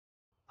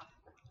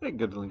Hey,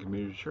 Good Link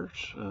Community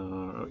Church,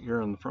 out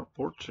here on the front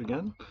porch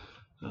again.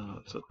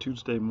 It's a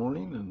Tuesday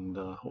morning, and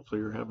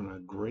hopefully you're having a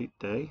great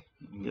day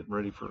and getting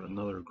ready for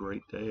another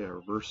great day. Our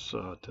verse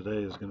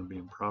today is going to be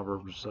in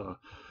Proverbs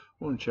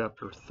 1,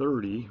 chapter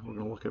 30. We're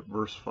going to look at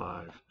verse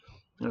 5.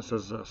 And it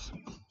says this: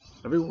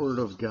 Every word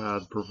of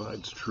God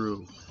provides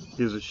true.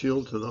 He is a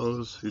shield to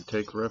those who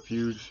take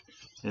refuge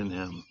in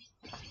him.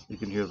 You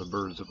can hear the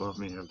birds above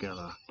me. I've got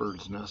a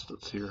bird's nest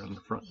that's here on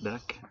the front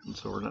deck, and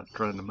so we're not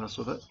trying to mess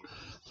with it.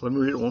 So let me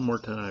read it one more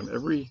time.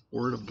 Every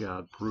word of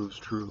God proves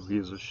true. He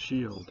is a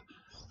shield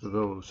to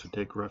those who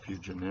take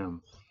refuge in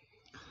him.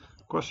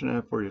 The question I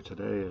have for you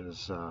today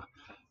is, have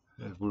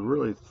we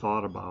really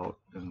thought about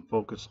and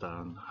focused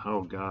on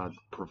how God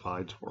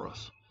provides for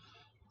us?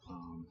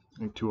 I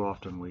think too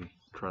often we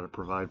try to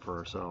provide for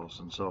ourselves.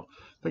 And so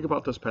think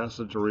about this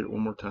passage. I'll read it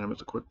one more time.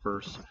 It's a quick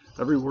verse.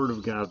 Every word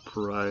of God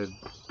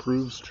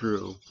proves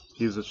true.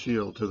 He is a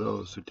shield to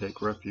those who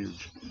take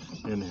refuge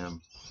in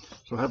him.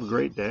 So have a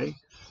great day,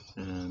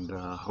 and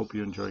hope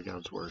you enjoy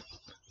God's word.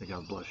 May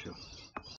God bless you.